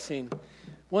blessing.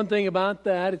 One thing about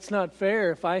that, it's not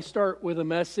fair. If I start with a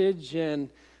message and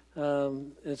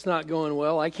it's not going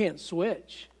well, I can't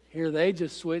switch. Here they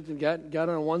just switched and got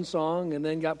on one song and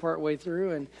then got partway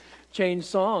through and changed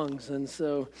songs. And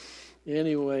so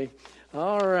anyway,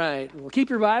 all right. Well, keep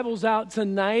your Bibles out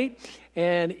tonight.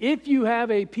 And if you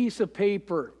have a piece of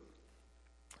paper,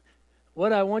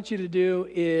 what I want you to do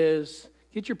is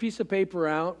get your piece of paper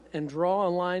out and draw a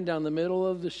line down the middle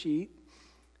of the sheet.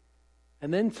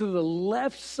 And then to the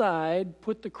left side,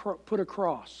 put a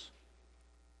cross.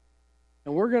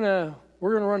 And we're gonna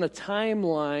run a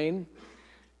timeline.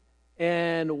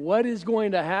 And what is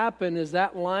going to happen is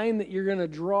that line that you're going to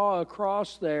draw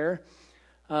across there,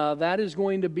 that is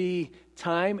going to be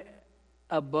time.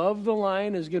 Above the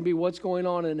line is going to be what's going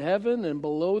on in heaven, and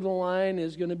below the line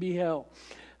is going to be hell.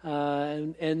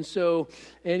 And so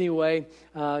anyway,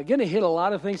 going to hit a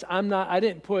lot of things. I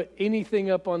didn't put anything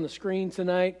up on the screen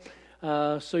tonight,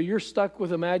 so you're stuck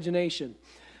with imagination.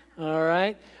 All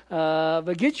right,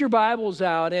 but get your Bibles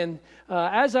out. And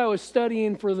as I was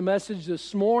studying for the message,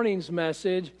 this morning's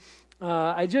message,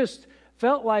 I just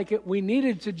felt like we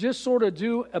needed to just sort of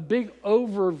do a big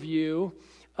overview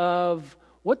of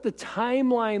what the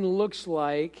timeline looks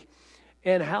like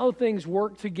and how things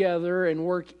work together and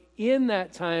work in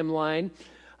that timeline,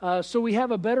 so we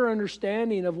have a better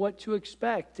understanding of what to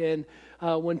expect. And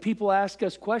when people ask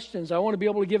us questions, I want to be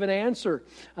able to give an answer.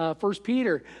 1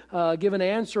 Peter, give an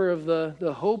answer of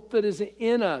the hope that is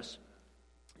in us.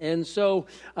 And so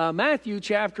Matthew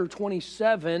chapter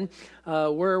 27,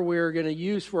 where we're going to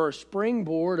use for our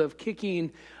springboard of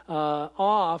kicking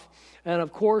off. And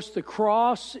of course, the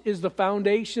cross is the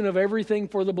foundation of everything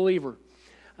for the believer.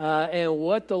 And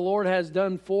what the Lord has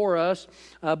done for us.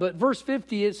 But verse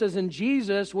 50, it says, "And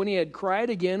Jesus, when he had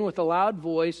cried again with a loud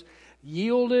voice,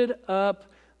 yielded up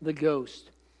the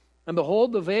ghost. And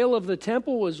behold, the veil of the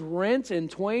temple was rent in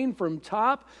twain from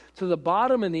top to the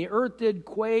bottom, and the earth did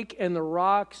quake, and the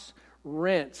rocks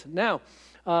rent." Now,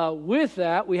 with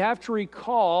that, we have to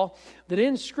recall that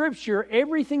in Scripture,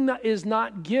 everything that is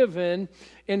not given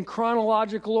in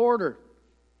chronological order.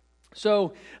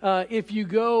 So if you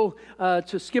go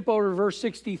to skip over to verse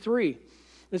 63,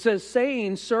 it says,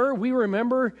 "Saying, Sir, we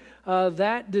remember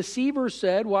that deceiver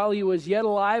said while he was yet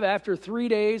alive, after 3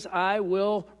 days I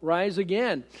will rise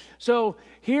again." So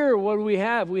here, what do we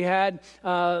have? We had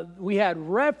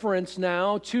reference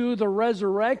now to the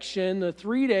resurrection, the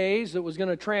 3 days that was going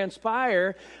to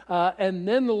transpire, and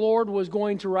then the Lord was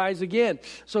going to rise again.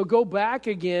 So go back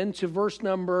again to verse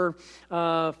number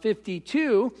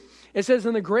 52. It says,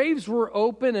 "And the graves were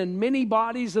open, and many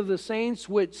bodies of the saints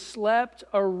which slept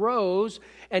arose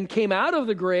and came out of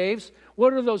the graves."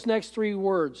 What are those next three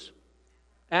words?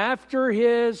 After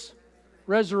his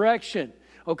resurrection.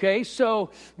 Okay,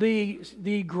 so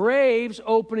the graves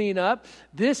opening up,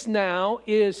 this now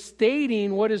is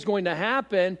stating what is going to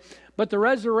happen. But the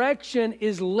resurrection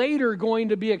is later going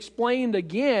to be explained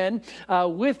again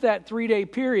with that 3-day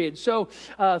period. So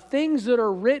things that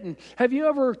are written. Have you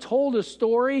ever told a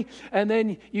story and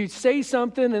then you say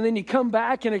something and then you come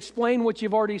back and explain what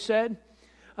you've already said?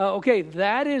 Okay,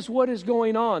 that is what is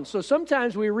going on. So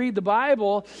sometimes we read the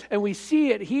Bible and we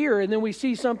see it here and then we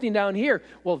see something down here.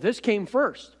 Well, this came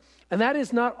first. And that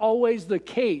is not always the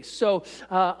case. So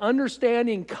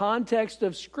understanding context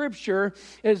of Scripture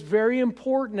is very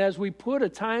important as we put a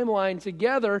timeline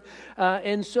together.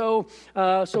 And so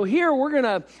here we're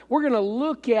gonna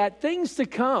look at things to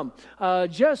come.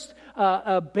 Just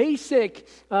a basic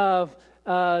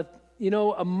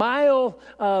a mile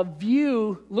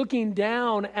view looking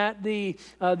down at the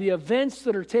events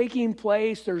that are taking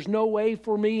place. There's no way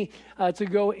for me to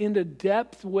go into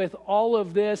depth with all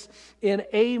of this in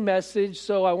a message.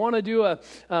 So I want to do a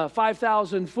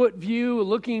 5,000-foot view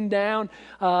looking down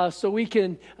so we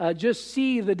can just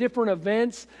see the different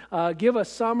events, give a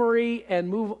summary, and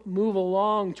move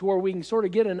along to where we can sort of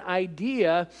get an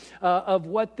idea of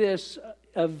what this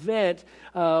event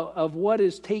of what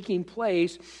is taking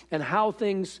place and how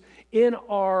things in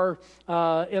our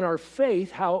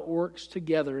faith, how it works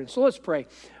together. And so let's pray.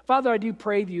 Father, I do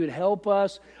pray that you would help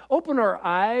us, open our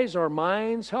eyes, our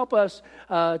minds, help us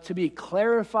to be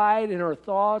clarified in our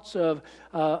thoughts of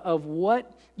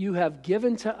what you have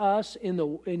given to us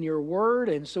in your word,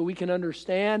 and so we can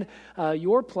understand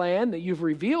your plan that you've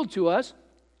revealed to us.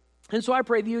 And so I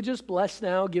pray that you just bless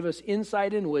now, give us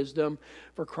insight and wisdom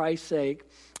for Christ's sake.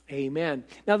 Amen.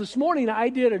 Now this morning I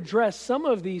did address some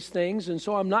of these things, and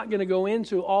so I'm not going to go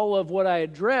into all of what I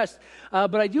addressed,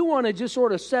 but I do want to just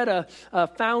sort of set a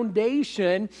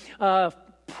foundation.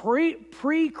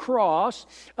 Pre-cross,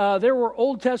 there were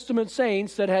Old Testament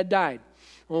saints that had died.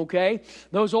 Okay?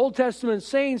 Those Old Testament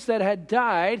saints that had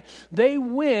died, they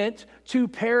went to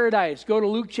paradise. Go to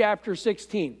Luke chapter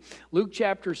 16. Luke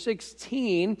chapter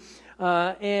 16,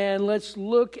 and let's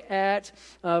look at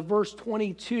verse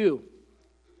 22.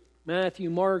 Matthew,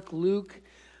 Mark, Luke,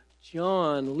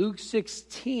 John. Luke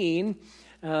 16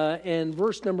 and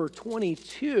verse number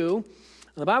 22.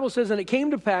 The Bible says, and it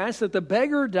came to pass that the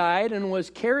beggar died and was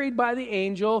carried by the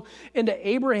angel into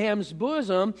Abraham's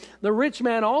bosom. The rich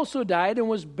man also died and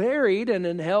was buried, and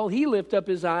in hell he lift up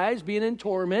his eyes, being in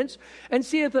torments, and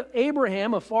seeth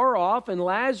Abraham afar off, and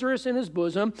Lazarus in his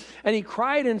bosom. And he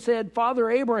cried and said, Father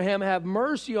Abraham, have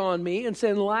mercy on me, and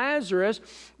send Lazarus,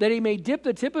 that he may dip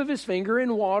the tip of his finger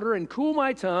in water and cool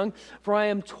my tongue, for I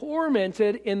am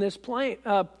tormented in this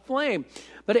flame.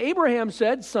 But Abraham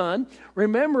said, Son,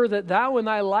 remember that thou in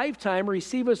thy lifetime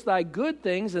receivest thy good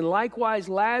things, and likewise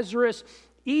Lazarus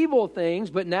evil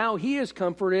things, but now he is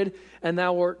comforted, and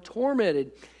thou art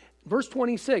tormented. Verse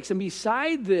 26, and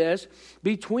beside this,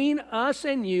 between us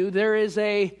and you, there is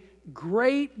a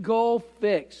great gulf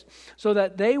fixed, so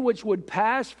that they which would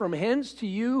pass from hence to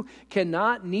you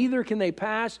cannot, neither can they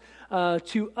pass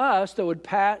to us that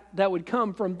would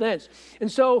come from thence. And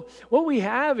so what we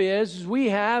have is we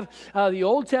have the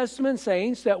Old Testament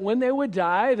saints that when they would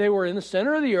die, they were in the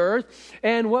center of the earth,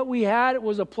 and what we had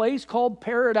was a place called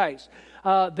paradise.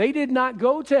 They did not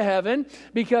go to heaven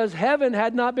because heaven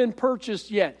had not been purchased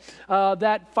yet.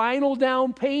 That final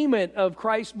down payment of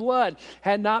Christ's blood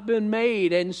had not been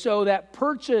made, and so that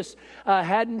purchase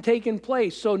hadn't taken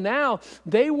place. So now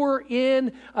they were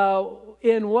in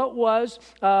what was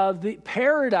the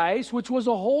paradise, which was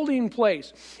a holding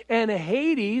place. And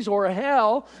Hades, or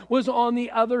hell, was on the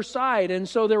other side. And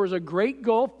so there was a great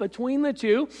gulf between the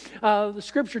two. The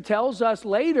scripture tells us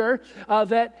later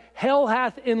that hell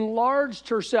hath enlarged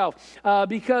herself.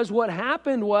 Because what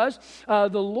happened was the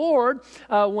Lord,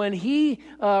 when he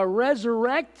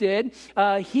resurrected,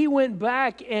 he went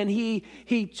back and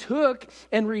he took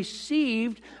and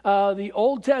received the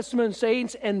Old Testament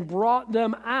saints and brought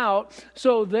them out.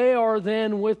 So they are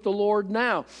then with the Lord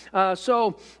now.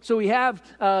 So we have,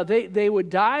 they would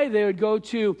die. They would go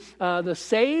to, the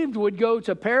saved would go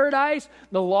to paradise.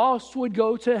 The lost would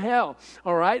go to hell.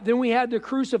 All right. Then we had the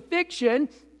crucifixion.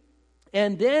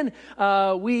 And then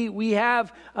we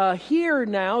have here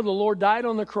now, the Lord died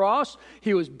on the cross.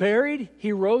 He was buried.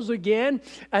 He rose again.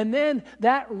 And then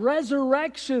that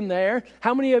resurrection there,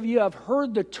 how many of you have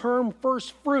heard the term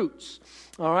first fruits?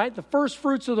 All right, the first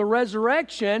fruits of the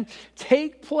resurrection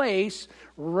take place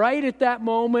right at that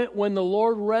moment when the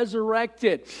Lord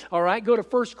resurrected. All right, go to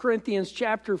 1 Corinthians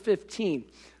chapter 15.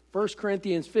 1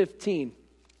 Corinthians 15.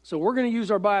 So we're going to use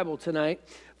our Bible tonight.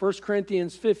 1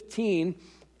 Corinthians 15.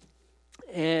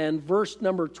 And verse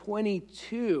number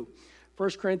 22. 1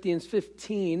 Corinthians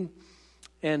 15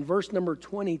 and verse number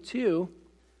 22.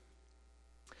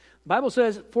 The Bible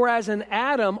says, for as in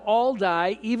Adam all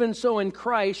die, even so in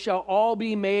Christ shall all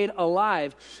be made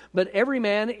alive. But every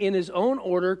man in his own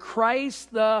order,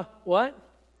 Christ the what?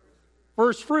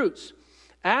 First fruits.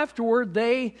 Afterward,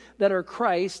 they that are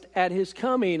Christ at his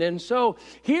coming. And so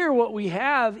here what we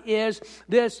have is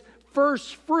this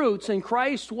first fruits, and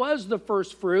Christ was the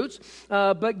first fruits,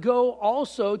 but go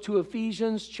also to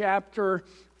Ephesians chapter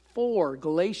 4.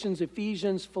 Galatians,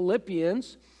 Ephesians,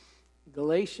 Philippians.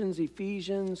 Galatians,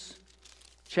 Ephesians,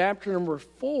 chapter number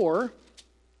 4,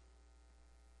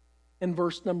 and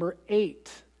verse number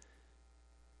 8.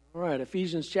 All right,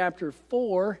 Ephesians chapter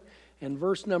 4 and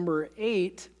verse number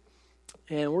 8,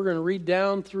 and we're going to read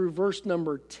down through verse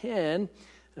number 10.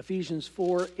 Ephesians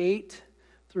 4, 8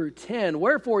 through 10.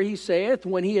 Wherefore he saith,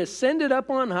 when he ascended up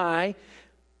on high,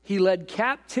 he led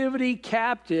captivity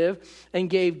captive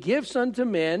and gave gifts unto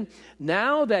men.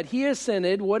 Now that he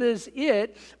ascended, what is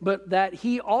it but that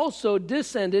he also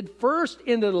descended first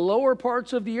into the lower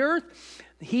parts of the earth?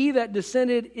 He that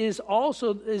descended is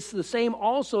the same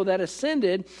also that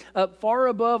ascended up far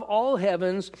above all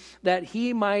heavens, that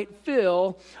he might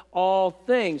fill all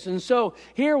things. And so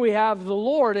here we have the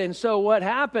Lord. And so what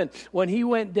happened when he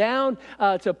went down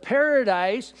to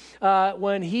paradise,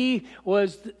 when he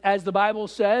was, as the Bible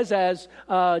says, as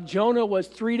Jonah was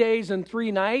 3 days and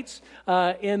 3 nights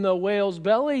in the whale's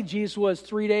belly, Jesus was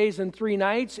 3 days and 3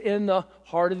 nights in the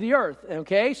heart of the earth.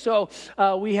 Okay, so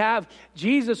we have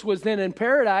Jesus was then in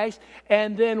paradise,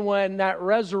 and then when that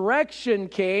resurrection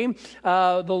came,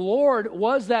 the Lord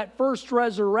was that first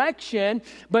resurrection,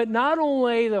 but not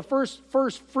only the the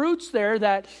first fruits there,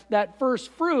 that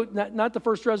first fruit, not the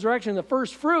first resurrection, the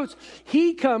first fruits,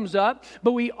 he comes up.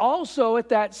 But we also at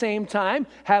that same time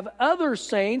have other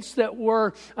saints that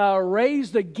were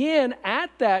raised again at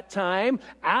that time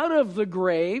out of the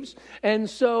graves. And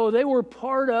so they were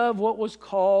part of what was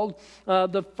called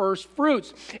the first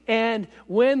fruits. And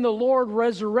when the Lord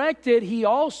resurrected, he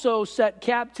also set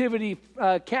captivity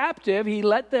captive. He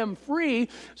let them free.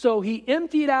 So he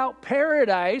emptied out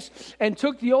paradise and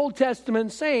took the Old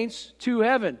Testament saints to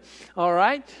heaven. All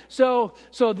right. So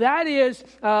that is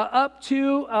up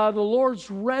to the Lord's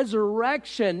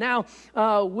resurrection. Now,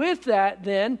 with that,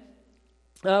 then,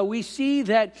 we see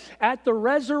that at the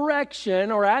resurrection,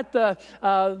 or at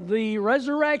the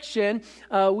resurrection,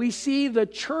 we see the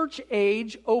church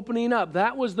age opening up.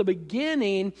 That was the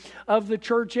beginning of the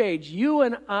church age. You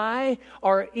and I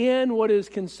are in what is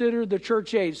considered the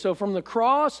church age. So from the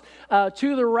cross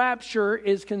to the rapture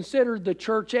is considered the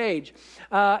church age.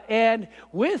 And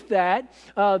with that,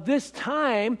 this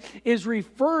time is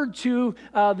referred to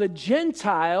the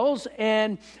Gentiles.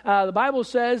 And the Bible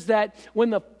says that when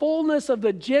the fullness of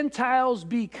the Gentiles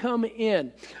become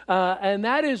in. And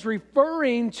that is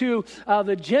referring to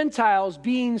the Gentiles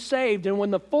being saved. And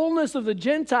when the fullness of the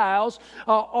Gentiles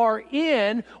are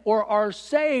in or are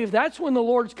saved, that's when the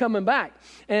Lord's coming back.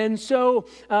 And so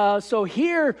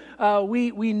here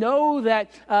we know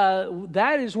that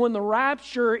that is when the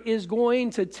rapture is going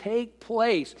to take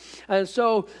place. And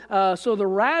so the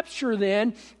rapture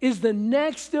then is the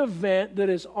next event that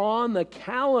is on the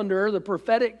calendar, the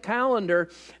prophetic calendar.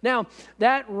 Now,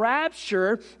 that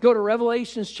rapture, go to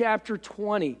Revelations chapter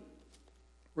 20.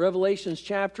 Revelations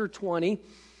chapter 20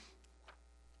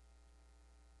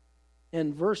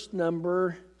 and verse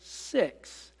number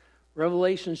 6.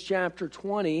 Revelations chapter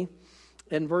 20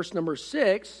 and verse number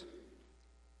 6.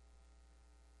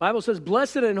 Bible says,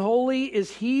 "Blessed and holy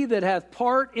is he that hath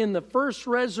part in the first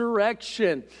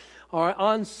resurrection.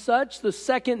 On such the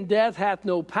second death hath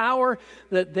no power,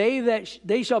 that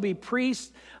they shall be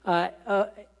priests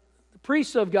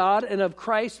of God and of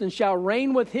Christ, and shall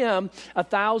reign with him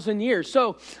 1,000 years."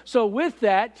 So with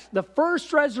that, the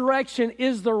first resurrection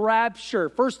is the rapture.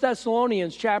 1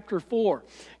 Thessalonians chapter 4.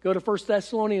 Go to 1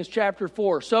 Thessalonians chapter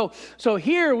 4. So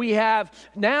here we have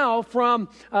now from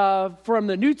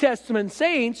the New Testament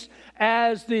saints,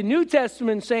 as the New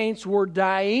Testament saints were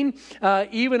dying,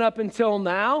 even up until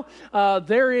now,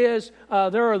 there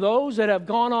are those that have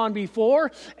gone on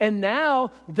before, and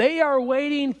now they are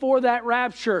waiting for that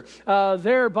rapture.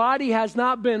 Their body has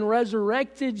not been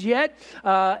resurrected yet,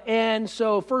 and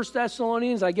so 1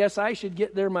 Thessalonians, I guess I should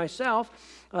get there myself.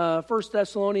 1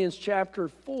 Thessalonians chapter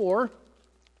 4.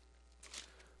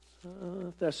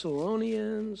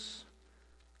 Thessalonians,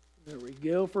 there we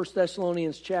go, 1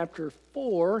 Thessalonians chapter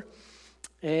 4,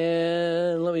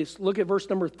 and let me look at verse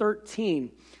number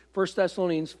 13. 1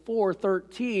 Thessalonians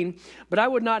 4:13, "But I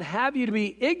would not have you to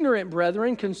be ignorant,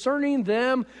 brethren, concerning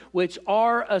them which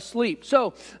are asleep."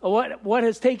 So what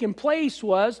has taken place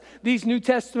was these New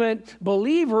Testament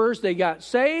believers, they got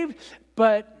saved,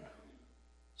 but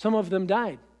some of them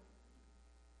died.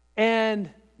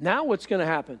 And now what's going to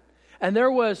happen? And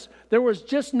there was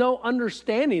just no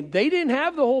understanding. They didn't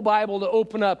have the whole Bible to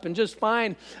open up and just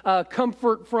find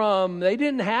comfort from. They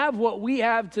didn't have what we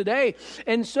have today.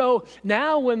 And so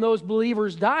now when those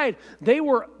believers died,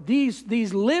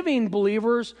 these living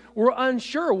believers were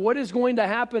unsure what is going to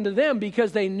happen to them,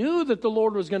 because they knew that the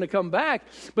Lord was going to come back,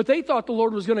 but they thought the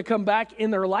Lord was going to come back in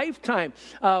their lifetime.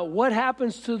 What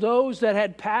happens to those that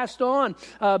had passed on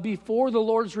before the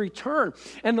Lord's return?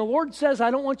 And the Lord says,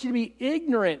 I don't want you to be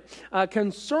ignorant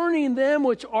concerning them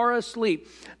which are asleep,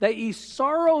 that ye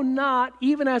sorrow not,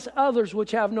 even as others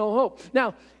which have no hope.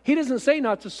 Now, he doesn't say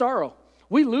not to sorrow.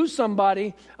 We lose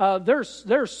somebody,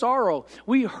 there's sorrow.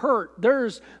 We hurt. There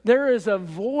is a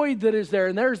void that is there,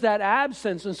 and there's that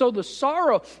absence. And so the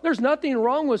sorrow, there's nothing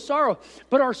wrong with sorrow,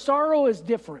 but our sorrow is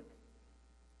different.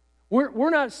 We're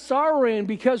not sorrowing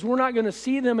because we're not going to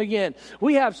see them again.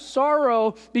 We have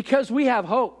sorrow because we have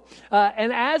hope.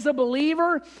 And as a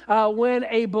believer, when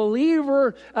a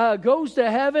believer goes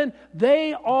to heaven,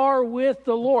 they are with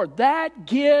the Lord. That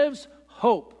gives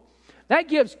hope. That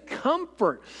gives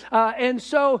comfort. And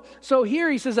so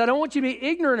here he says, I don't want you to be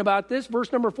ignorant about this.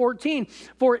 Verse number 14.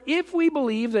 "For if we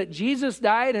believe that Jesus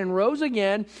died and rose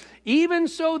again, even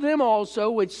so them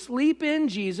also which sleep in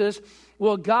Jesus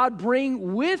will God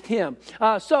bring with him.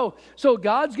 So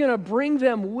God's going to bring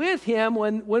them with him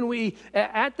when we,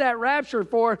 at that rapture.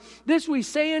 For this we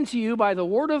say unto you by the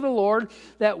word of the Lord,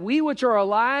 that we which are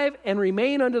alive and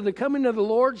remain unto the coming of the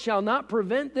Lord shall not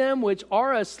prevent them which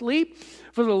are asleep.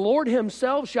 For the Lord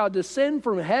himself shall descend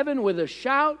from heaven with a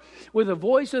shout, with the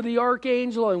voice of the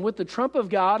archangel, and with the trump of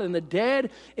God, and the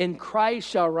dead in Christ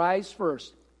shall rise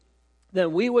first.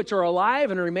 Then we which are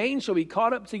alive and remain shall be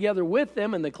caught up together with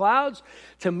them in the clouds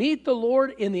to meet the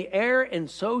Lord in the air, and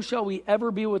so shall we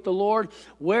ever be with the Lord.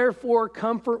 Wherefore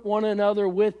comfort one another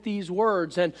with these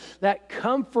words. And that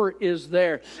comfort is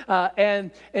there.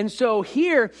 And so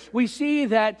here we see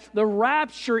that the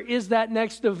rapture is that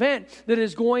next event that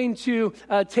is going to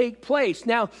take place.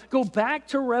 Now go back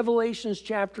to Revelation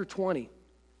chapter 20.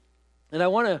 And I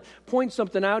want to point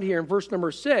something out here in verse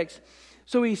number 6.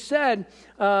 So he said,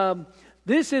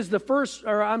 this is the first,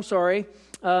 blessed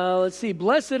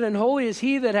and holy is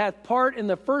he that hath part in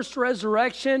the first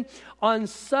resurrection. On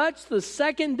such the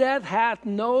second death hath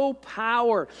no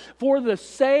power. For the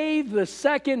saved, the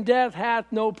second death hath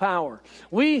no power.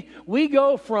 We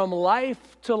go from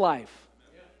life to life.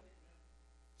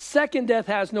 Second death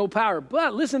has no power.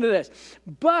 But, listen to this.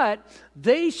 But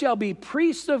they shall be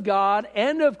priests of God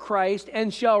and of Christ,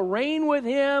 and shall reign with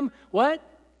him, what?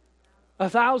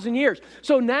 1,000 years.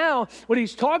 So now, what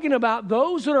he's talking about,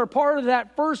 those that are part of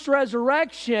that first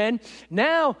resurrection,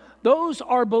 now those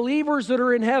are believers that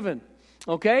are in heaven.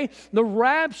 Okay? The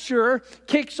rapture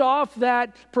kicks off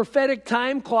that prophetic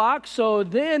time clock. So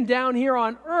then down here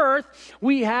on earth,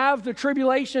 we have the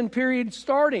tribulation period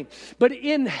starting. But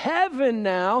in heaven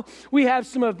now, we have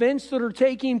some events that are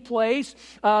taking place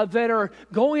that are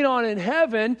going on in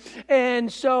heaven.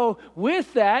 And so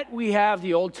with that, we have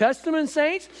the Old Testament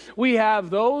saints. We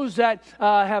have those that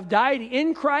have died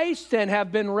in Christ and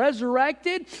have been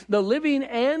resurrected, the living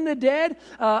and the dead,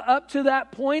 up to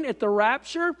that point at the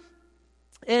rapture.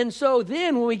 And so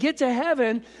then when we get to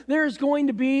heaven, there's going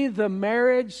to be the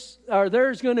marriage, or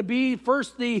there's going to be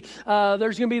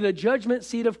the judgment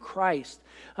seat of Christ.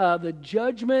 The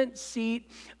judgment seat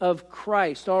of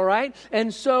Christ, all right?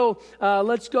 And so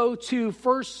let's go to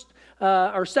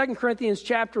 2 Corinthians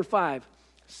chapter 5.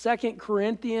 2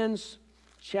 Corinthians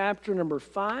chapter number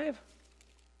 5.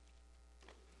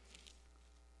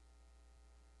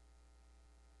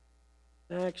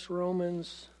 Acts,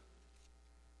 Romans,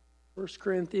 1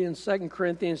 Corinthians, 2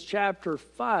 Corinthians chapter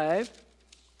 5.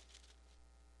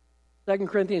 2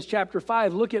 Corinthians chapter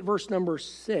 5, look at verse number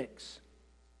 6.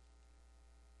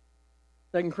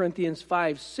 2 Corinthians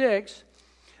 5:6.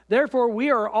 Therefore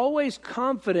we are always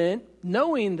confident,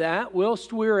 knowing that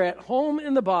whilst we are at home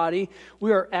in the body,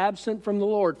 we are absent from the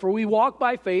Lord. For we walk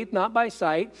by faith, not by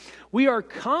sight. We are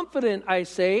confident, I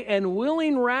say, and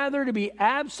willing rather to be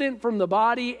absent from the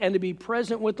body and to be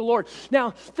present with the Lord.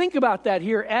 Now, think about that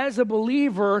here. As a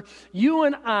believer, you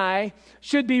and I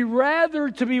should be rather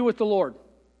to be with the Lord.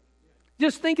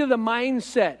 Just think of the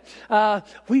mindset.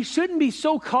 We shouldn't be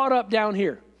so caught up down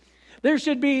here. There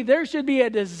should be a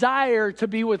desire to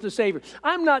be with the Savior.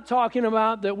 I'm not talking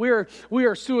about that we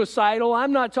are suicidal.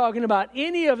 I'm not talking about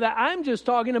any of that. I'm just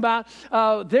talking about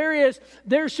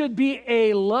there should be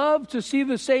a love to see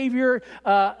the Savior,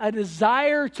 a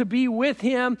desire to be with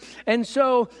Him, and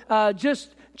so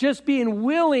just being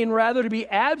willing rather to be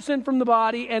absent from the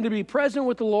body and to be present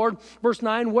with the Lord. Verse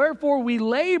 9, wherefore we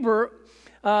labor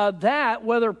that,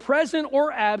 whether present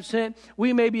or absent,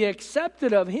 we may be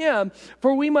accepted of Him.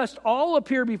 For we must all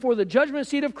appear before the judgment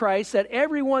seat of Christ, that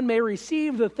everyone may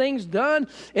receive the things done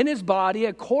in his body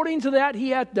according to that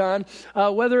he hath done,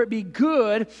 whether it be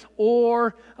good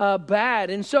or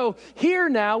bad. And so here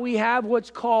now we have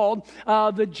what's called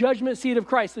the judgment seat of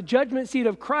Christ. The judgment seat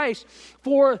of Christ,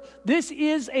 for this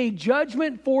is a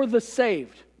judgment for the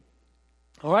saved.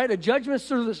 All right, a judgment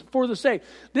for the saved.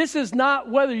 This is not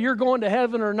whether you're going to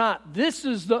heaven or not.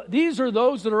 These are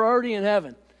those that are already in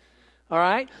heaven. All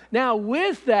right. Now,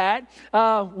 with that,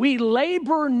 we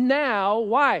labor now.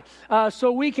 Why?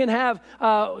 So we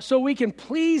can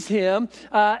please Him.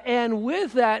 And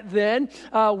with that, then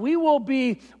there will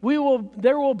be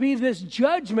this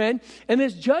judgment, and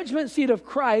this judgment seat of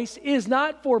Christ is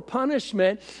not for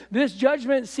punishment. This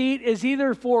judgment seat is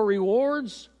either for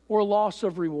rewards or loss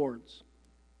of rewards.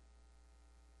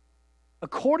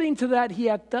 According to that he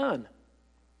hath done.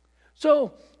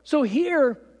 So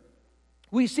here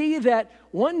we see that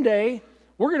one day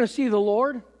we're going to see the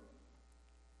Lord,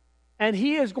 and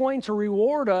He is going to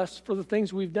reward us for the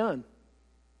things we've done.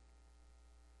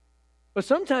 But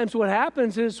sometimes what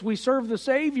happens is we serve the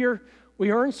Savior,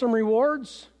 we earn some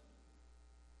rewards,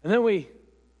 and then we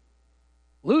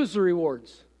lose the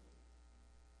rewards.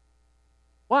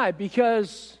 Why?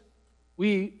 Because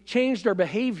we changed our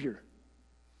behavior.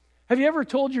 Have you ever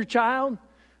told your child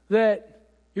that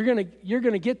you're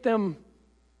gonna get them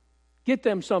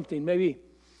something, maybe?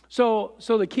 So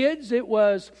the kids, it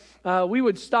was, we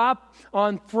would stop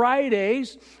on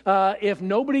Fridays. If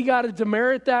nobody got a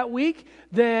demerit that week,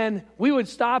 then we would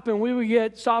stop and we would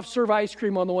get soft serve ice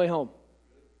cream on the way home.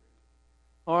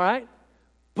 All right?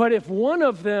 But if one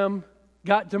of them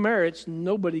got demerits,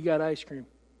 nobody got ice cream.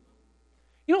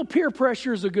 You know, peer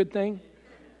pressure is a good thing.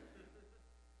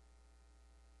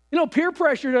 You know, peer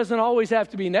pressure doesn't always have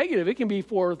to be negative. It can be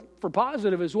for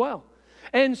positive as well.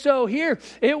 And so here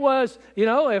it was, you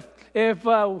know,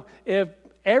 if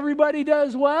everybody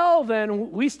does well,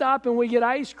 then we stop and we get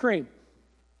ice cream.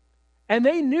 And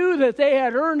they knew that they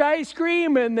had earned ice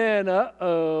cream, and then,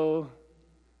 that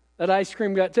ice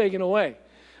cream got taken away.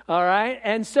 All right,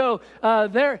 and so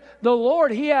the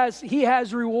Lord, He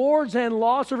has rewards and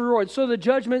loss of rewards. So the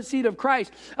judgment seat of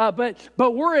Christ, but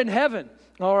we're in heaven.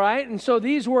 All right, and so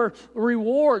these were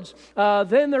rewards.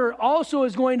 Then there also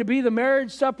is going to be the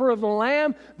marriage supper of the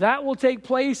Lamb. That will take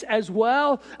place as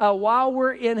well while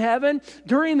we're in heaven.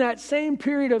 During that same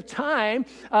period of time,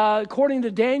 according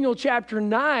to Daniel chapter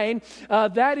 9,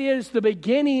 that is the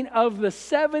beginning of the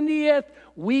 70th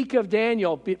week of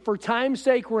Daniel. For time's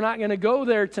sake, we're not going to go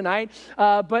there tonight.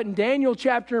 But in Daniel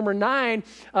chapter number 9,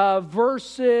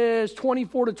 verses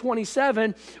 24 to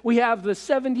 27, we have the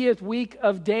 70th week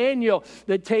of Daniel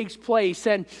that takes place.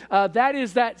 And that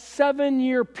is that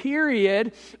 7-year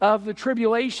period of the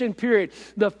tribulation period.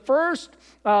 The first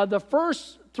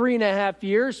 3.5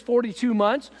 years, 42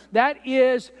 months. That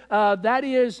is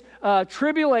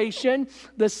tribulation.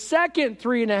 The second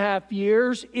 3.5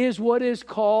 years is what is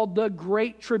called the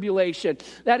Great Tribulation.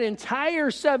 That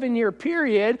entire 7-year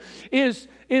period is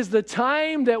the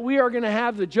time that we are going to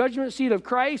have the judgment seat of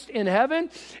Christ in heaven.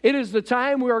 It is the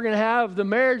time we are going to have the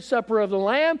marriage supper of the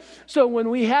Lamb. So when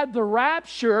we had the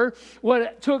rapture,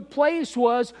 what took place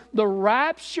was the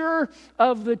rapture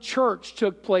of the church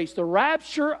took place, the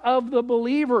rapture of the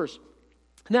believers.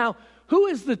 Now, who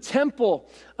is the temple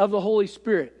of the Holy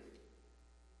Spirit?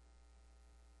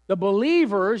 The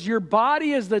believers, your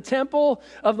body is the temple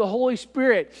of the Holy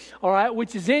Spirit, all right,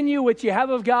 which is in you, which you have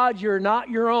of God, you're not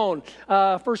your own,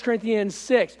 1 Corinthians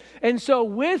 6. And so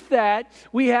with that,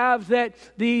 we have that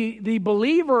the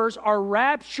believers are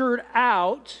raptured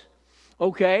out,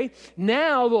 okay?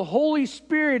 Now the Holy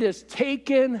Spirit is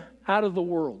taken out of the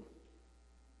world.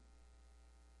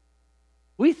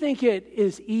 We think it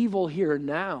is evil here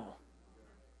now.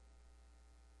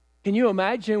 Can you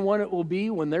imagine what it will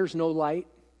be when there's no light?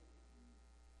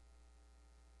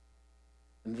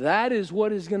 That is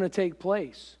what is going to take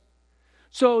place.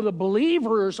 So the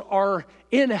believers are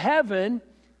in heaven.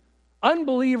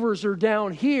 Unbelievers are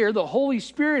down here. The Holy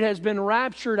Spirit has been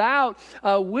raptured out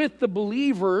with the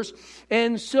believers.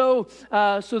 And so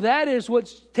that is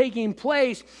what's taking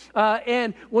place.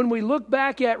 And when we look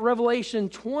back at Revelation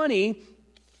 20,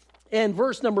 in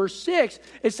verse number 6,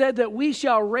 it said that we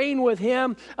shall reign with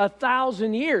him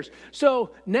 1,000 years.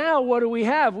 So now what do we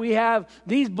have? We have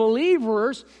these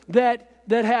believers that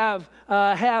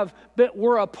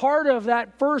were a part of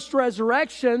that first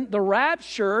resurrection, the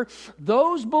rapture.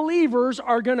 Those believers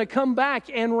are going to come back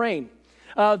and reign.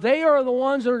 They are the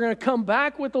ones that are going to come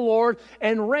back with the Lord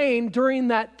and reign during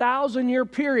that 1,000-year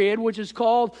period, which is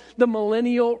called the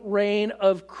millennial reign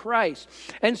of Christ.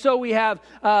 And so we have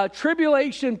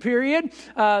tribulation period.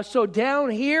 So down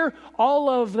here, all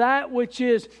of that which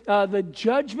is the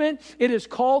judgment, it is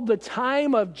called the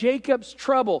time of Jacob's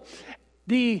trouble.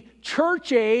 The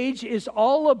church age is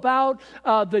all about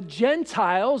the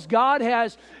Gentiles.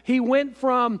 He went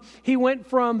from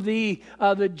the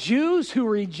Jews who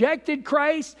rejected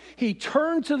Christ. He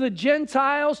turned to the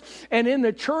Gentiles, and in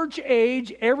the church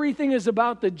age, everything is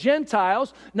about the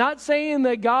Gentiles. Not saying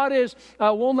that God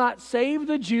will not save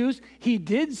the Jews. He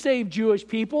did save Jewish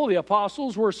people. The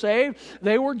apostles were saved.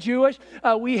 They were Jewish.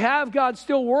 We have God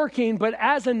still working, but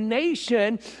as a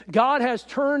nation, God has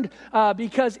turned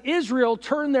because Israel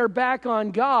turned their back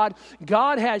on God.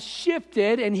 God has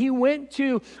shifted, and he went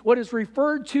to what is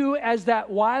referred to as that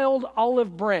wild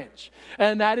olive branch,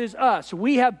 and that is us.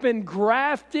 We have been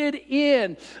grafted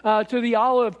in to the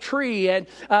olive tree, and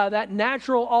that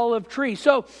natural olive tree.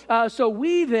 So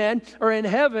we then are in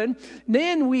heaven.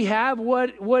 Then we have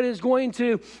what is going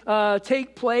to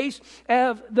take place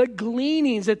of the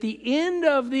gleanings at the end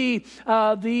of the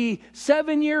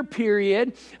 7-year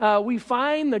period. We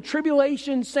find the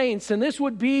tribulation saints, and this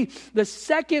would be be the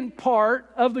second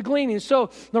part of the gleaning.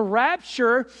 So the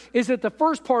rapture is at the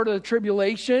first part of the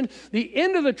tribulation. The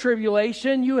end of the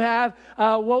tribulation, you have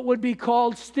what would be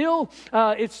called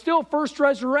it's still first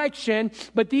resurrection,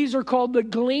 but these are called the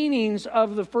gleanings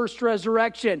of the first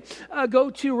resurrection. Go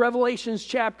to Revelation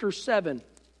chapter 7.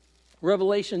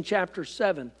 Revelation chapter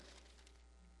 7.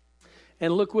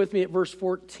 And look with me at verse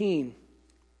 14.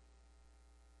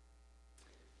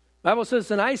 Bible says,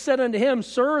 and I said unto him,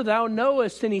 Sir, thou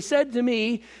knowest. And he said to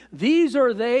me, These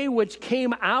are they which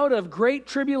came out of great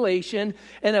tribulation,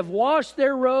 and have washed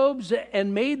their robes,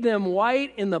 and made them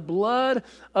white in the blood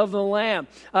of the Lamb.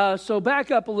 So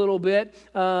back up a little bit.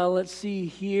 Let's see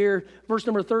here. Verse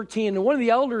number 13. And one of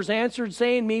the elders answered,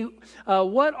 saying me,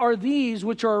 What are these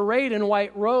which are arrayed in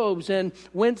white robes, and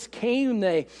whence came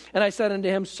they? And I said unto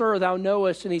him, Sir, thou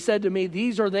knowest. And he said to me,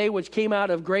 These are they which came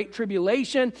out of great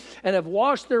tribulation, and have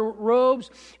washed their robes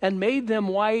and made them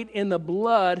white in the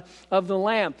blood of the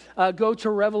Lamb. Go to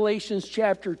Revelations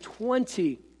chapter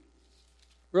 20.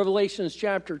 Revelations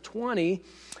chapter 20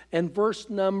 and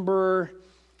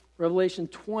Revelation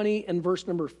 20 and verse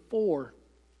number 4.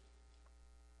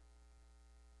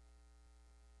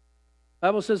 The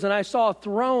Bible says, and I saw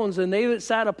thrones, and they that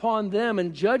sat upon them,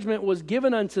 and judgment was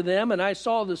given unto them. And I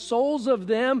saw the souls of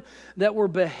them that were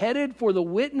beheaded for the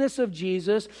witness of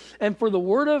Jesus, and for the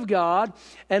word of God,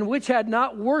 and which had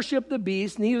not worshipped the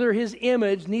beast, neither his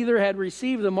image, neither had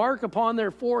received the mark upon their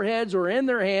foreheads or in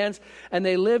their hands, and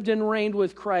they lived and reigned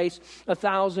with Christ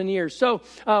 1,000 years. So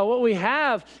what we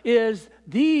have is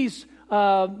these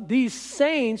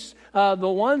saints, the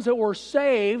ones that were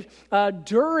saved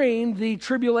during the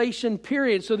tribulation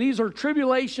period. So these are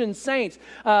tribulation saints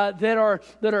that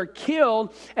are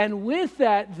killed, and with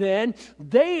that, then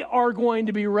they are going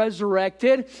to be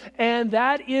resurrected, and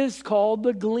that is called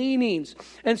the gleanings.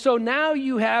 And so now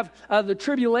you have the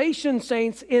tribulation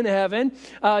saints in heaven.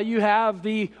 You have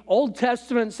the Old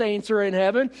Testament saints are in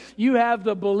heaven. You have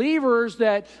the believers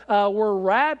that were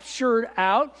raptured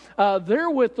out. They're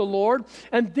with the Lord.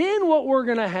 And then what we're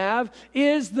going to have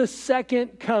is the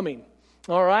second coming.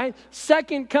 All right?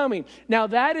 Second coming. Now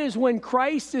that is when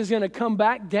Christ is going to come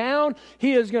back down.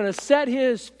 He is going to set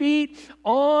his feet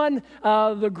on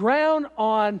the ground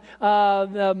on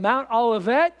the Mount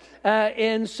Olivet.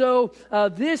 And so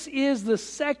this is the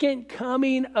second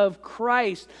coming of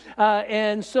Christ.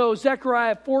 And so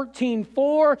Zechariah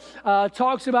 14:4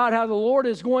 talks about how the Lord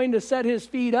is going to set his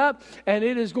feet up, and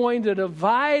it is going to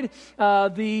divide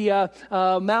the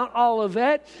Mount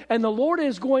Olivet. And the Lord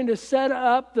is going to set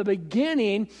up the beginning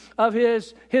of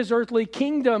his earthly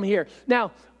kingdom here.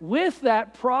 Now, with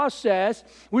that process,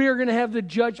 we are going to have the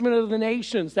judgment of the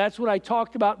nations. That's what I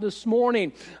talked about this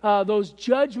morning, those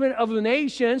judgment of the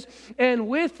nations. And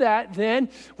with that, then,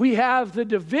 we have the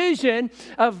division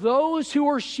of those who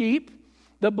are sheep,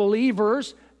 the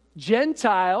believers,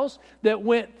 Gentiles that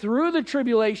went through the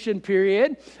tribulation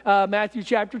period, Matthew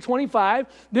chapter 25.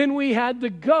 Then we had the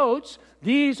goats.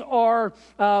 These are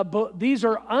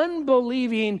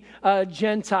unbelieving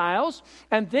Gentiles.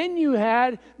 And then you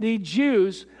had the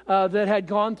Jews that had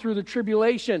gone through the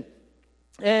tribulation.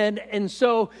 And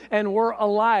we're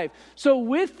alive. So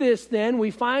with this then,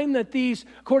 we find that these,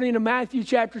 according to Matthew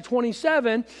chapter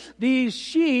 27, these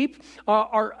sheep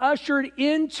are ushered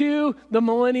into the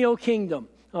millennial kingdom.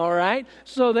 All right,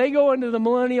 so they go into the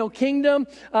millennial kingdom.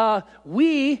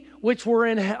 We, which are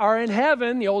in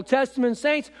heaven, the Old Testament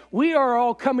saints, we are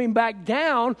all coming back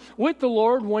down with the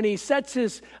Lord when he sets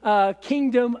his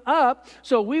kingdom up.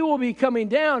 So we will be coming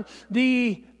down.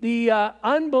 The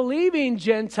unbelieving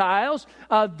Gentiles,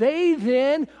 they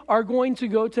then are going to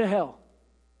go to hell.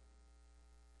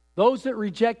 Those that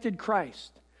rejected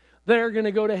Christ, they're going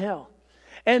to go to hell.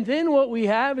 And then what we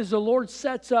have is the Lord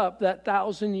sets up that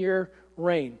 1,000-year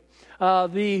reign,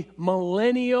 the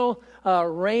millennial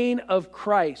reign of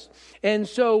Christ. And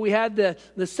so we had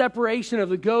the separation of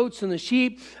the goats and the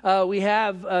sheep. We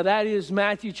have, that is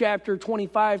Matthew chapter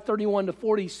 25, 31 to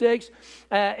 46.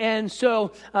 And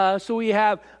so we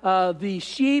have the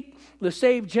sheep, the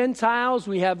saved Gentiles,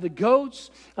 we have the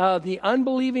goats, the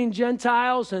unbelieving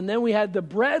Gentiles, and then we had the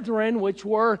brethren, which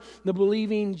were the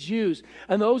believing Jews.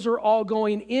 And those are all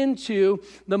going into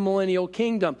the millennial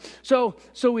kingdom. So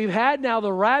we've had now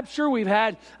the rapture, we've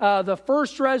had the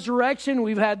first resurrection,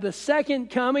 we've had the second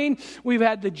coming, we've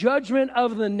had the judgment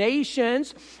of the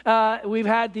nations, we've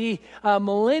had the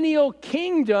millennial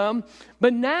kingdom.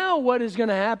 But now what is going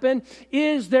to happen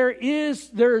is there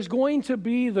is going to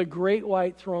be the great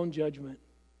white throne judgment.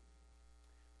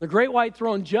 The great white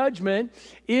throne judgment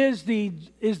is the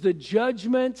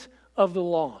judgment of the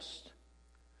lost.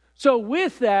 So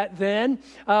with that, then,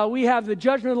 we have the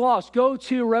judgment of the lost. Go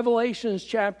to Revelations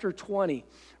chapter 20.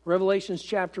 Revelations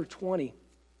chapter 20.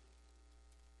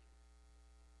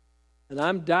 And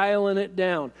I'm dialing it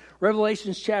down.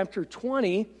 Revelations chapter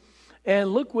 20.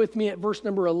 And look with me at verse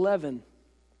number 11.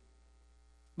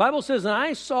 Bible says, "And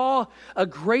I saw a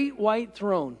great white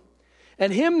throne,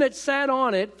 and him that sat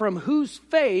on it, from whose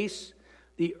face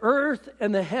the earth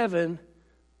and the heaven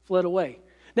fled away."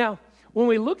 Now, when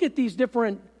we look at these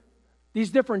different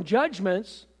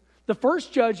judgments, the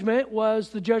first judgment was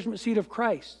the judgment seat of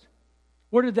Christ.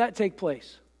 Where did that take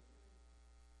place?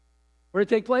 Where did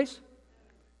it take place?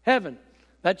 Heaven.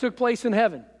 That took place in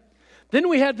heaven. Then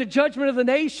we had the judgment of the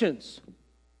nations.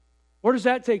 Where does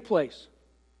that take place?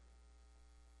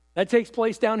 That takes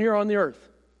place down here on the earth.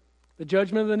 The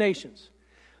judgment of the nations.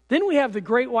 Then we have the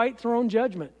great white throne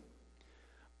judgment.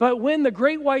 But when the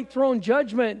great white throne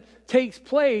judgment takes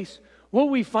place, what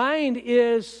we find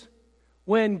is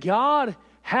when God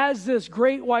has this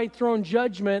great white throne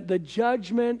judgment, the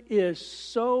judgment is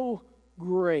so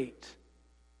great.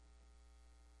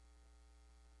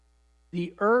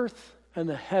 The earth and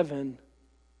the heaven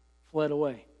fled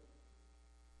away.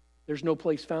 There's no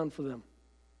place found for them.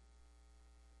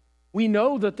 We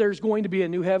know that there's going to be a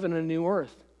new heaven and a new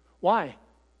earth. Why?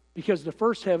 Because the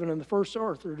first heaven and the first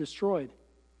earth are destroyed.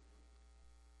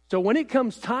 So when it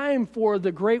comes time for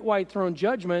the great white throne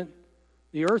judgment,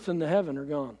 the earth and the heaven are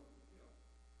gone.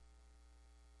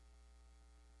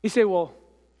 You say, well,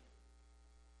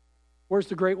 where's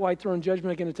the great white throne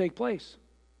judgment going to take place?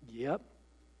 Yep.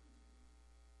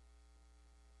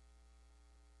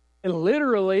 And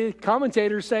literally,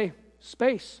 commentators say,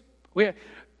 space.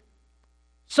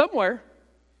 Somewhere.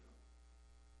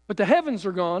 But the heavens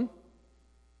are gone.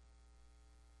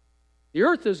 The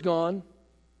earth is gone.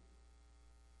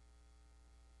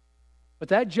 But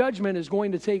that judgment is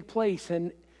going to take place.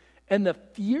 And the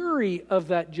fury of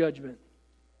that judgment.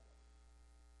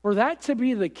 For that to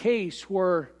be the case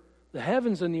where the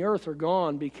heavens and the earth are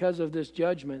gone because of this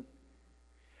judgment.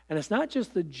 And it's not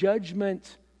just the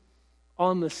judgment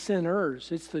on the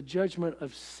sinners. It's the judgment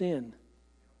of sin.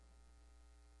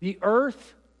 The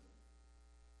earth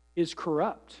is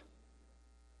corrupt.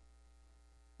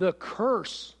 The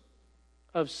curse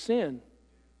of sin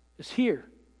is here.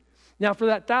 Now, for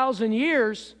that 1,000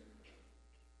 years,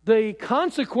 the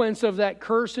consequence of that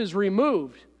curse is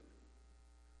removed.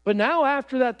 But now,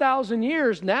 after that 1,000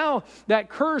 years, now that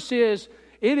curse is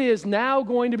now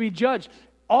going to be judged.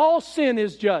 All sin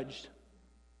is judged.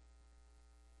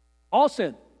 All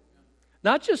sin.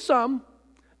 Not just some.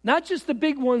 Not just the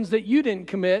big ones that you didn't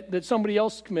commit, that somebody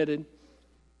else committed.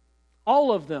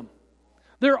 All of them.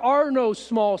 There are no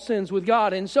small sins with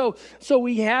God. And so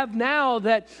we have now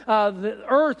that the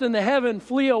earth and the heaven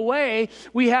flee away.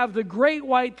 We have the great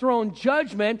white throne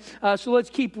judgment. So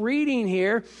let's keep reading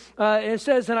here. It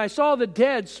says, "And I saw the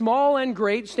dead, small and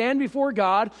great, stand before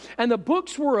God, and the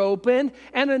books were opened,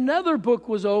 and another book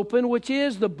was opened, which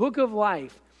is the book of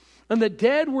life. And the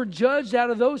dead were judged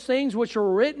out of those things which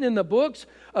were written in the books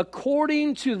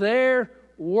according to their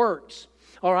works."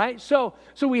 All right, so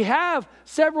we have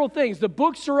several things. The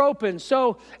books are open,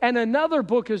 and another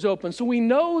book is open. So we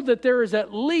know that there is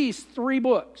at least 3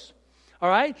 books. All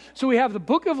right, so we have the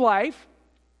book of life.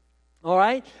 All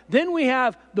right, then we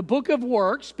have the book of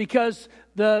works, because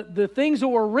the things that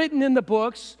were written in the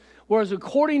books was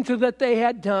according to that they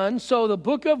had done. So the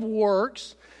book of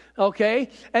works, okay,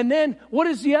 and then what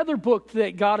is the other book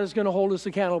that God is going to hold us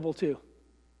accountable to?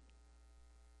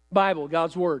 Bible,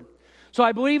 God's Word. So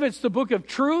I believe it's the book of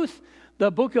truth, the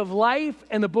book of life,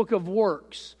 and the book of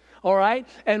works. All right?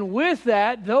 And with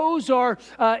that, those are,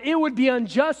 it would be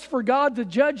unjust for God to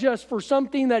judge us for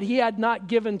something that He had not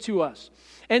given to us.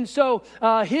 And so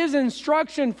His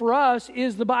instruction for us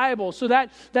is the Bible. So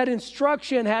that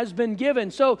instruction has been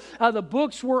given. So the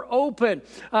books were open,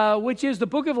 which is the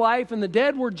book of life, and the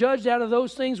dead were judged out of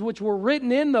those things which were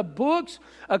written in the books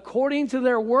according to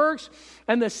their works.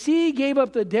 And the sea gave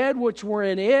up the dead which were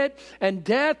in it, and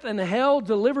death and hell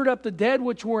delivered up the dead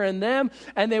which were in them,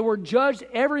 and they were judged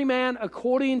every man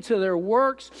according to their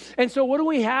works. And so what do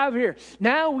we have here?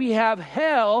 Now we have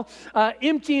hell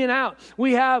emptying out.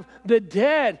 We have the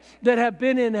dead that have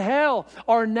been in hell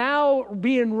are now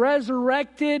being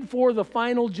resurrected for the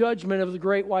final judgment of the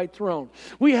great white throne.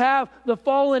 We have the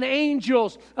fallen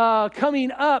angels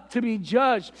coming up to be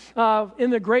judged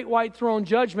in the great white throne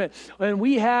judgment. And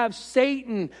we have Satan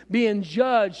being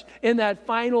judged in that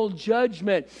final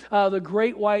judgment, the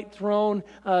great white throne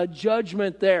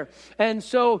judgment there. And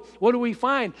so what do we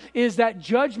find is that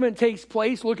judgment takes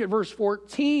place. Look at verse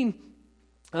 14.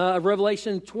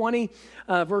 Revelation 20,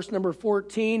 verse number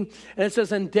 14. And it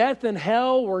says, "And death and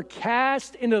hell were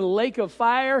cast into the lake of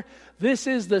fire. This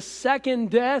is the second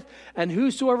death. And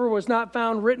whosoever was not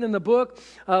found written in the book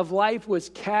of life was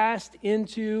cast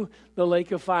into the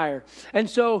lake of fire." And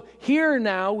so here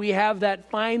now we have that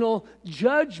final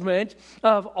judgment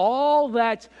of all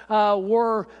that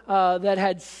that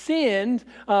had sinned,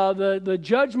 the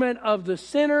judgment of the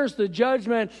sinners, the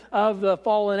judgment of the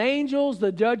fallen angels,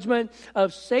 the judgment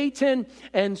of Satan.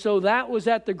 And so that was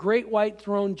at the great white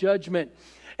throne judgment.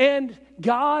 And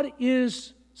God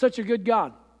is such a good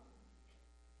God.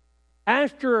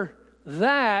 After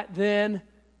that, then,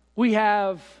 we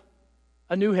have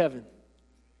a new heaven.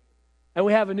 And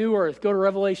we have a new earth. Go to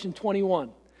Revelation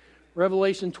 21.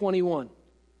 Revelation 21.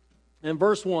 And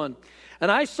verse 1.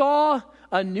 "And I saw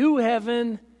a new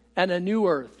heaven and a new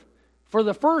earth. For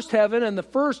the first heaven and the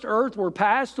first earth were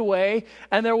passed away,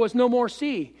 and there was no more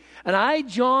sea. And I,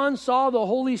 John, saw the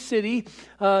holy city,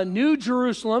 New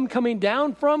Jerusalem, coming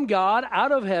down from God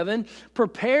out of heaven,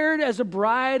 prepared as a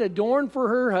bride adorned for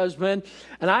her husband.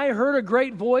 And I heard a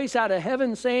great voice out of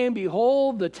heaven saying,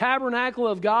 Behold, the tabernacle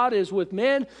of God is with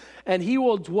men, and he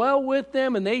will dwell with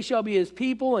them, and they shall be his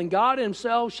people, and God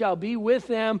himself shall be with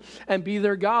them and be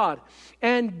their God.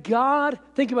 And God,"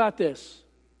 think about this,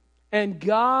 "and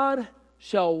God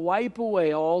shall wipe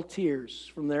away all tears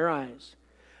from their eyes.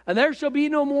 And there shall be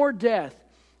no more death,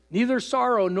 neither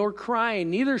sorrow nor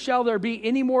crying, neither shall there be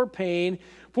any more pain,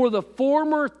 for the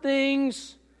former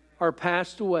things are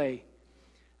passed away.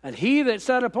 And he that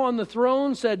sat upon the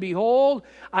throne said, Behold,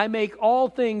 I make all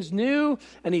things new.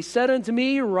 And he said unto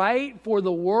me, Write, for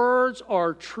the words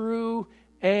are true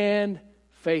and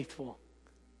faithful."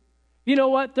 You know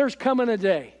what? There's coming a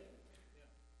day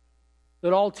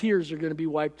that all tears are going to be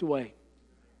wiped away.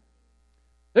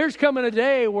 There's coming a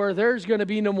day where there's going to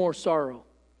be no more sorrow.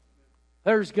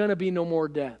 There's going to be no more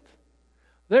death.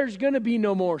 There's going to be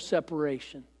no more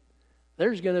separation.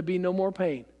 There's going to be no more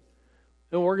pain.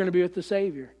 And we're going to be with the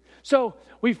Savior. So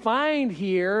we find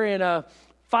here in a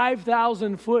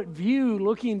 5,000-foot view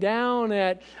looking down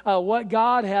at what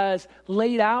God has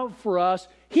laid out for us,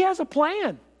 He has a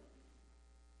plan.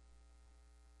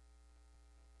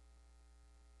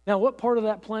 Now, what part of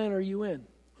that plan are you in?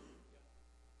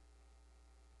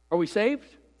 Are we saved?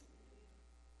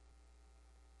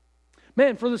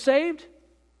 Man, for the saved,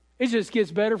 it just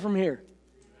gets better from here.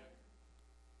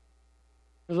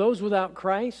 For those without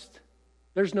Christ,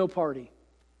 there's no party.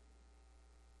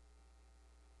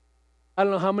 I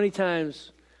don't know how many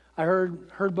times I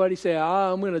heard buddies say,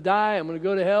 I'm going to die, I'm going to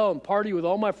go to hell and party with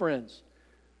all my friends.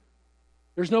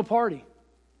 There's no party.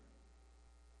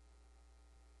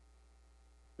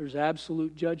 There's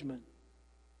absolute judgment.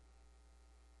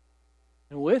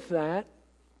 And with that,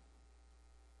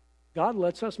 God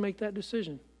lets us make that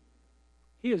decision.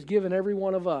 He has given every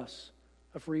one of us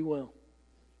a free will.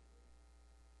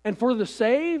 And for the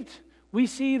saved, we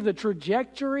see the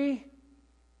trajectory.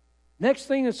 Next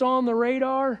thing that's on the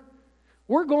radar,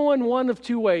 we're going one of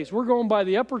two ways. We're going by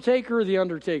the upper taker or the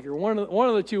undertaker. One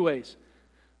of the two ways.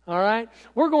 All right?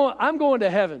 I'm going to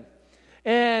heaven.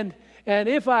 And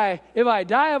if I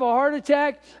die of a heart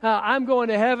attack, I'm going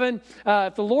to heaven.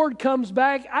 If the Lord comes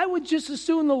back, I would just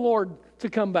assume the Lord to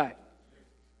come back.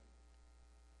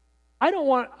 I don't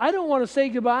want to say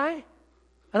goodbye,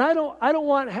 and I don't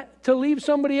want to leave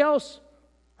somebody else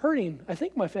hurting. I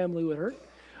think my family would hurt,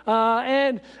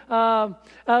 but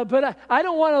I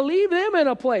don't want to leave them in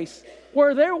a place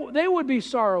where they would be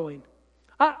sorrowing.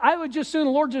 I would just assume the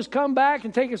Lord just come back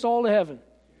and take us all to heaven.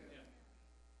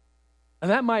 And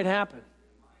that might happen.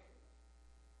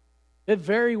 It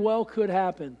very well could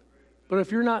happen. But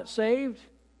if you're not saved,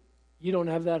 you don't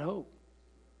have that hope.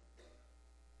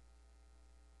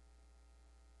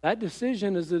 That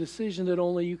decision is a decision that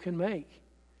only you can make.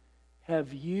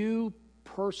 Have you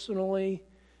personally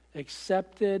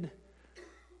accepted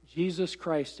Jesus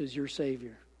Christ as your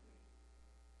Savior?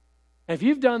 And if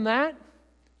you've done that,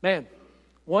 man,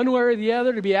 one way or the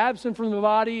other, to be absent from the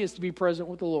body is to be present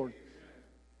with the Lord.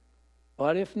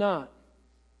 But if not,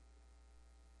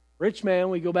 rich man,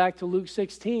 we go back to Luke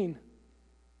 16. The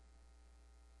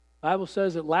Bible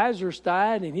says that Lazarus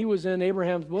died and he was in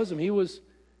Abraham's bosom. He was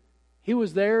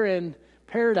there in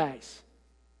paradise.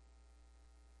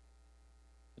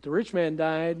 But the rich man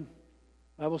died.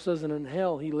 The Bible says that in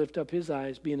hell he lifted up his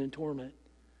eyes being in torment.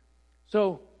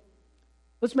 So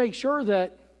let's make sure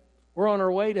that we're on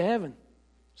our way to heaven.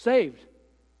 Saved.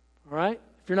 All right?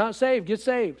 If you're not saved, get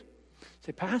saved.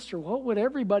 Say, Pastor, what would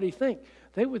everybody think?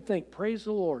 They would think, praise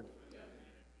the Lord.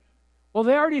 Well,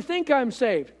 they already think I'm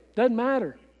saved. Doesn't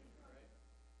matter.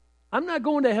 I'm not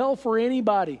going to hell for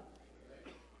anybody.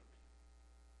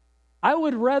 I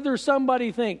would rather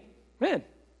somebody think, man,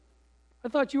 I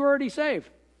thought you were already saved.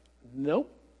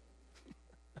 Nope.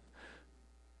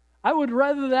 I would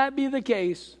rather that be the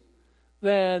case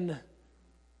than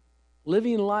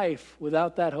living life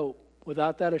without that hope,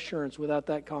 without that assurance, without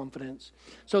that confidence.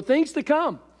 So things to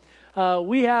come.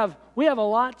 We have a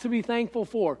lot to be thankful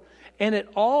for. And it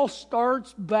all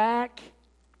starts back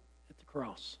at the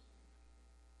cross.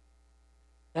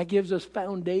 That gives us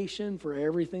foundation for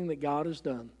everything that God has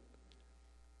done. And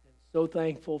so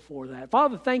thankful for that.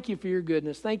 Father, thank you for your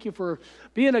goodness. Thank you for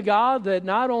being a God that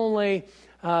not only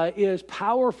is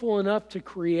powerful enough to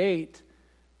create,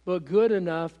 but good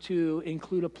enough to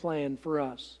include a plan for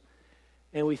us.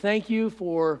 And we thank you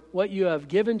for what you have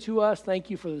given to us. Thank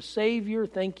you for the Savior.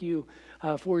 Thank you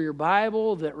for your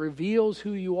Bible that reveals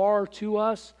who you are to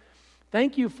us.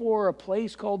 Thank you for a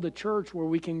place called the church where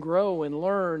we can grow and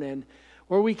learn and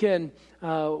where we can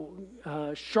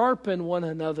sharpen one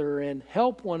another and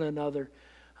help one another.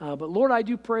 But Lord, I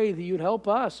do pray that you'd help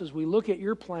us as we look at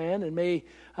your plan, and may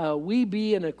we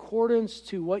be in accordance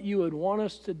to what you would want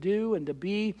us to do and to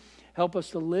be. Help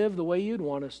us to live the way you'd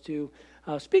want us to.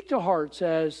 Speak to hearts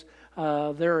as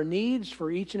there are needs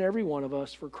for each and every one of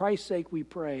us. For Christ's sake we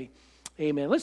pray. Amen.